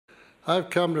I've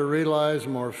come to realize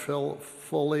more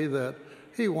fully that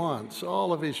he wants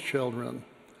all of his children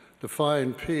to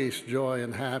find peace, joy,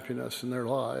 and happiness in their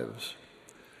lives.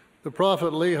 The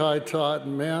prophet Lehi taught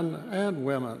men and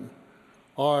women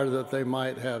are that they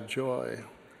might have joy.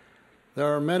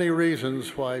 There are many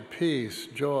reasons why peace,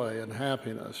 joy, and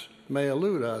happiness may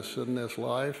elude us in this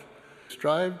life.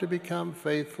 Strive to become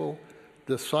faithful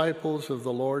disciples of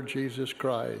the Lord Jesus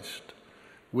Christ.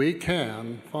 We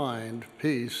can find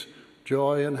peace,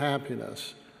 joy, and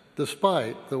happiness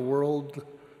despite the world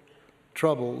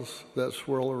troubles that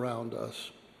swirl around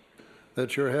us.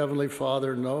 That your Heavenly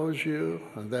Father knows you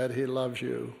and that he loves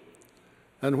you.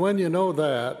 And when you know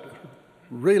that,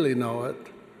 really know it,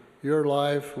 your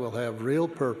life will have real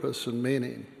purpose and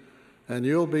meaning, and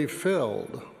you'll be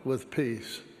filled with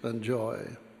peace and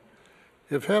joy.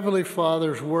 If Heavenly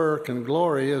Father's work and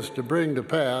glory is to bring to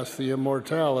pass the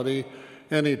immortality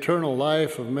and eternal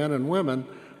life of men and women,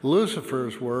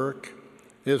 Lucifer's work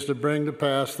is to bring to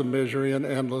pass the misery and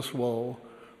endless woe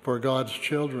for God's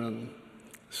children.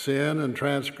 Sin and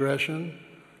transgression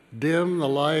dim the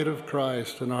light of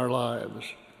Christ in our lives.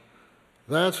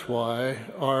 That's why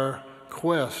our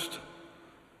quest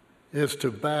is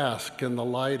to bask in the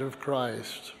light of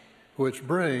Christ, which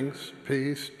brings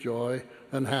peace, joy,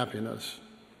 and happiness.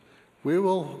 We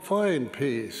will find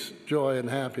peace, joy, and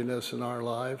happiness in our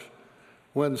life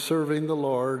when serving the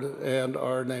Lord and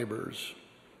our neighbors.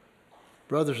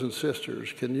 Brothers and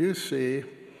sisters, can you see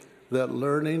that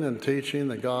learning and teaching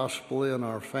the gospel in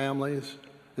our families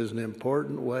is an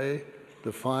important way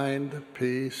to find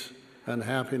peace and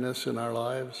happiness in our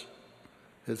lives?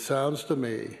 It sounds to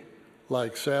me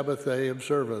like Sabbath day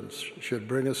observance should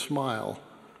bring a smile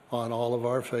on all of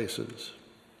our faces.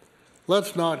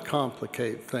 Let's not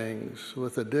complicate things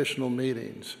with additional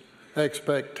meetings,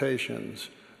 expectations,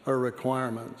 or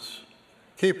requirements.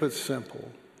 Keep it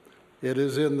simple. It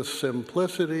is in the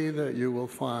simplicity that you will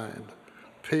find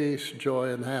peace, joy,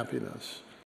 and happiness.